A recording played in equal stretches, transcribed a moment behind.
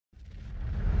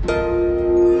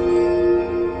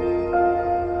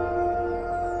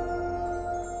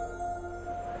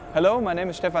Hello, my name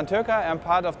is Stephan Türkay. I'm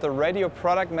part of the radio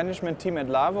product management team at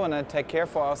Lawo and I take care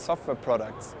for our software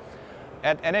products.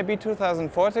 At NAB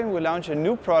 2014 we launched a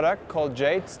new product called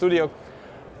JADE Studio,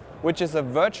 which is a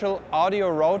virtual audio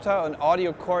router and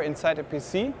audio core inside a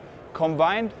PC,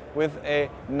 combined with a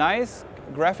nice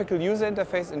graphical user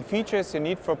interface and features you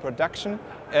need for production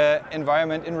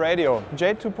environment in radio.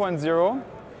 JADE 2.0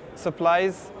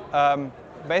 supplies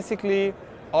basically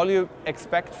all you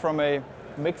expect from a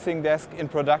mixing desk in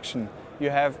production. You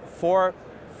have 4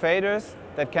 faders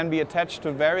that can be attached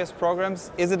to various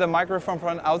programs. Is it a microphone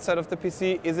from outside of the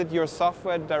PC? Is it your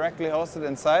software directly hosted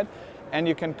inside? And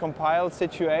you can compile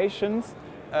situations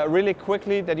really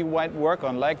quickly that you might work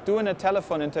on. Like doing a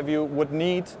telephone interview would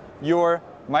need your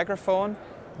microphone,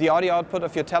 the audio output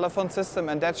of your telephone system,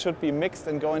 and that should be mixed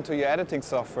and go into your editing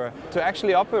software. To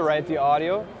actually operate the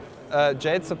audio,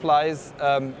 JADE supplies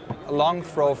long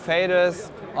throw faders,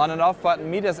 on and off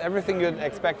button meters, everything you'd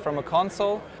expect from a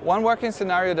console. One working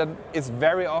scenario that is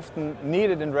very often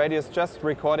needed in radio is just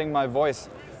recording my voice.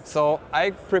 So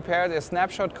I prepared a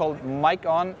snapshot called Mic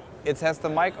On. It has the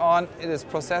mic on, it is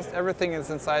processed, everything is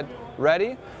inside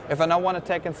ready. If I now want to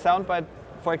take a soundbite,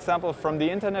 for example, from the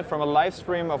internet, from a live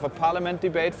stream of a parliament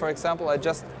debate, for example, I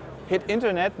just hit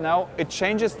internet. Now it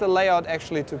changes the layout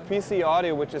actually to PC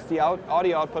audio, which is the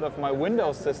audio output of my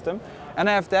Windows system. And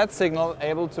I have that signal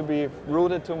able to be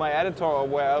routed to my editor or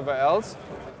wherever else.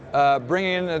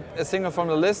 Bringing in a signal from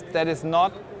the list that is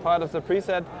not part of the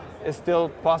preset is still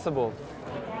possible.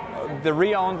 The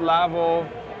re-owned Lawo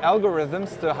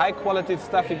algorithms, the high quality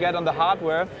stuff you get on the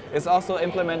hardware, is also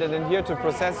implemented in here to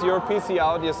process your PC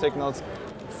audio signals.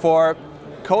 For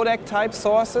codec type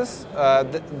sources,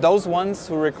 those ones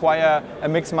who require a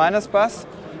mix-minus bus,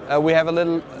 we have a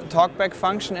little talkback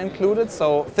function included.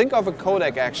 So think of a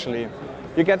codec actually.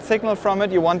 You get signal from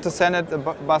it, you want to send it a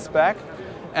bus back,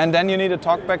 and then you need a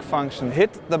talkback function.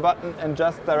 Hit the button and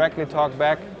just directly talk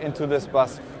back into this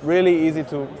bus. Really easy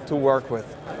to work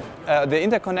with. The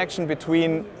interconnection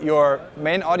between your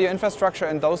main audio infrastructure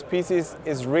and those PCs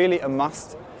is really a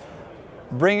must.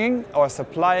 Bringing or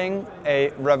supplying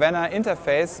a Ravenna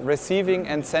interface, receiving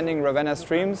and sending Ravenna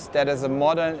streams, that is a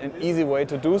modern and easy way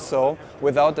to do so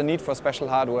without the need for special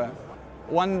hardware.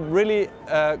 One really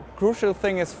crucial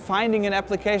thing is finding an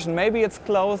application. Maybe it's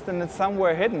closed and it's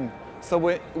somewhere hidden. So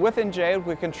within JADE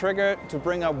we can trigger to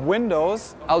bring up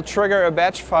Windows. I'll trigger a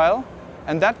batch file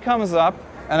and that comes up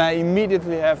and I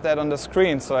immediately have that on the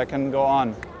screen so I can go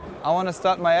on. I want to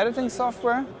start my editing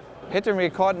software, hit and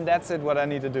record, and that's it what I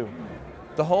need to do.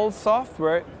 The whole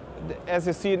software, as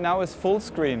you see now, is full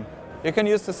screen. You can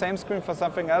use the same screen for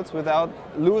something else without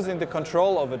losing the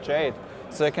control over JADE.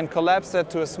 So you can collapse that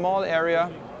to a small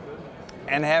area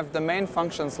and have the main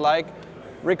functions like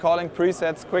recalling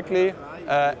presets quickly,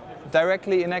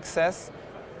 directly in access,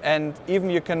 and even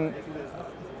you can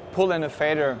pull in a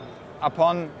fader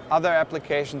upon other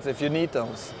applications if you need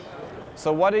those.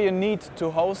 So what do you need to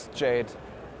host JADE?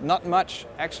 Not much.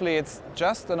 Actually, it's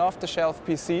just an off-the-shelf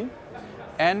PC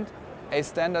and a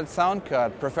standard sound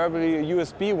card, preferably a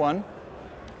USB one,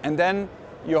 and then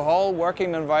your whole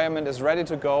working environment is ready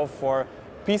to go for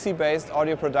PC-based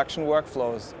audio production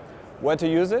workflows. Where to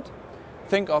use it?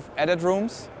 Think of edit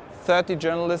rooms, 30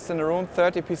 journalists in a room,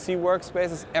 30 PC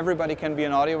workspaces, everybody can be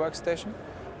an audio workstation.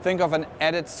 Think of an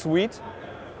edit suite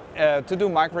to do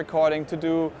mic recording, to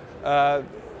do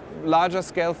larger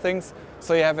scale things,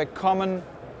 so you have a common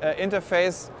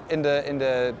interface in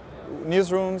the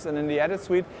newsrooms and in the edit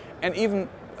suite, and even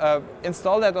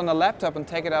install that on a laptop and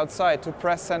take it outside to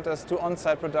press centers, to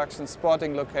on-site production,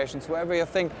 sporting locations, wherever you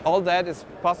think. All that is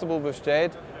possible with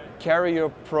JADE. Carry your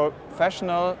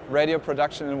professional radio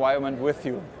production environment with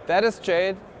you. That is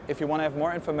JADE. If you want to have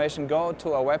more information, go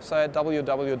to our website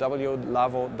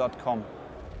www.lawo.com.